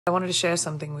I wanted to share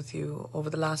something with you. Over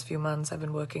the last few months, I've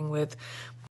been working with,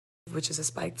 which is a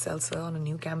spiked seltzer, on a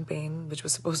new campaign, which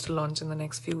was supposed to launch in the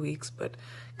next few weeks. But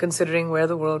considering where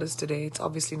the world is today, it's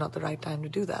obviously not the right time to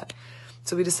do that.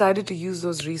 So we decided to use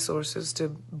those resources to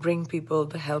bring people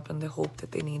the help and the hope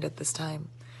that they need at this time.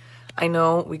 I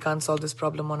know we can't solve this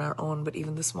problem on our own, but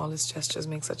even the smallest gestures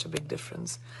make such a big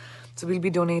difference. So we'll be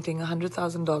donating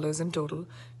 $100,000 in total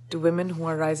to women who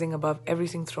are rising above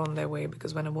everything thrown their way,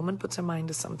 because when a woman puts her mind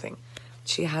to something,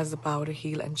 she has the power to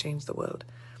heal and change the world.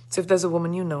 So if there's a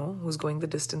woman you know who's going the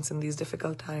distance in these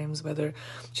difficult times, whether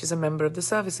she's a member of the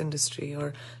service industry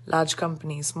or large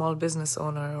company, small business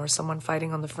owner, or someone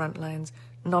fighting on the front lines,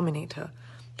 nominate her.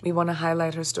 We want to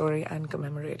highlight her story and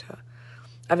commemorate her.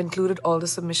 I've included all the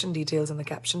submission details in the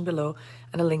caption below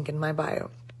and a link in my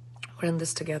bio. We're in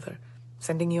this together.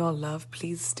 Sending you all love.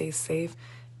 Please stay safe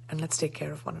and let's take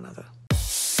care of one another.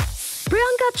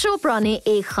 Priyanka Chopra ने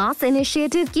एक खास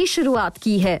initiative की शुरुआत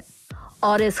की है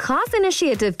और इस खास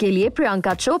इनिशिएटिव के लिए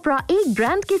प्रियंका चोपड़ा एक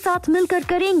ब्रांड के साथ मिलकर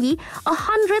करेंगी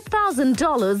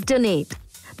 $100,000 डोनेट।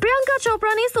 प्रियंका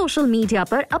चोपड़ा ने सोशल मीडिया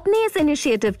पर अपने इस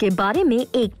इनिशिएटिव के बारे में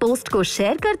एक पोस्ट को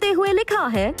शेयर करते हुए लिखा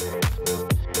है,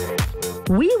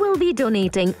 We will be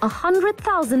donating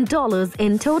 $100,000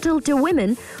 in total to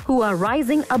women who are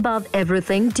rising above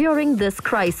everything during this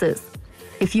crisis.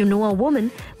 If you know a woman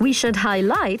we should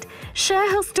highlight, share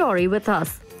her story with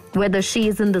us. Whether she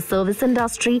is in the service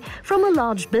industry, from a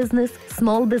large business,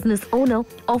 small business owner,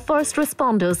 or first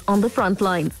responders on the front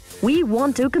lines, we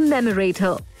want to commemorate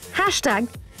her.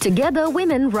 #Together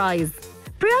Women Rise.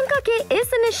 Priyanka के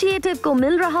इस initiative को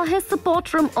मिल रहा है support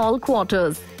from all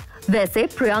quarters. वैसे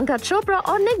प्रियंका चोपड़ा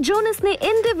और Nick Jonas ने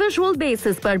individual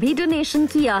basis पर भी डोनेशन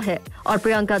किया है और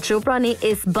प्रियंका चोपड़ा ने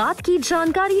इस बात की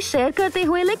जानकारी शेयर करते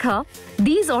हुए लिखा,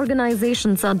 These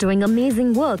organizations are doing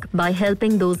amazing work by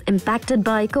helping those impacted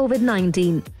by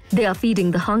COVID-19. They are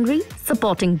feeding the hungry,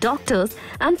 supporting doctors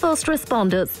and first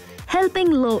responders,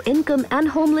 helping low-income and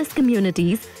homeless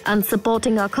communities, and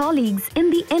supporting our colleagues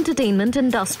in the entertainment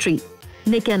industry.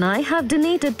 Nick and I have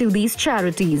donated to these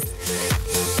charities.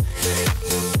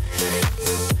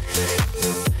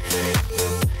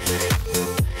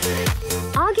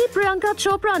 आगे प्रियंका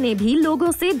चोपड़ा ने भी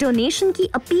लोगों से donation की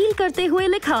appeal करते हुए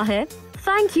लिखा है,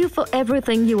 Thank you for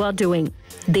everything you are doing.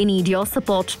 They need your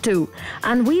support too,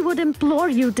 and we would implore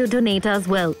you to donate as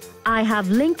well. I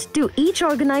have linked to each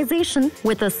organization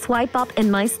with a swipe up in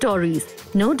my stories.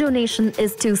 No donation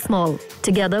is too small.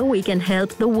 Together we can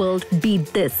help the world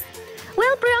beat this.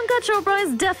 Well, Priyanka Chopra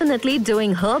is definitely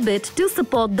doing her bit to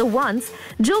support the ones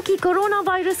जो कि corona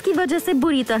virus की वजह से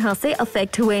बुरी तरह से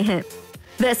affect हुए हैं।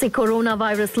 वैसे कोरोना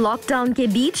वायरस लॉकडाउन के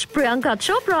बीच प्रियंका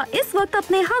चोपड़ा इस वक्त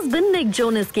अपने हस्बैंड निक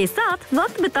जोनस के साथ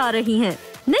वक्त बिता रही हैं।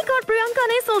 निक और प्रियंका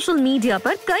ने सोशल मीडिया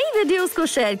पर कई वीडियोस को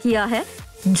शेयर किया है,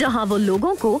 जहां वो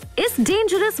लोगों को इस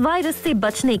डेंजरस वायरस से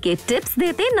बचने के टिप्स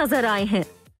देते नजर आए हैं।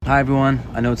 Hi everyone,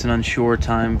 I know it's an unsure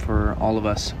time for all of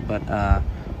us, but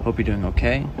hope you're doing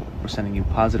okay. We're sending you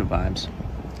positive vibes.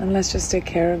 And let's just take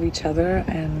care of each other,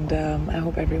 and I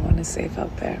hope everyone is safe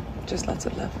out there. Just lots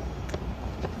of love.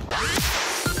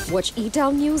 Watch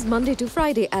E-Town News Monday to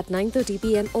Friday at 9:30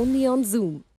 p.m. only on Zoom.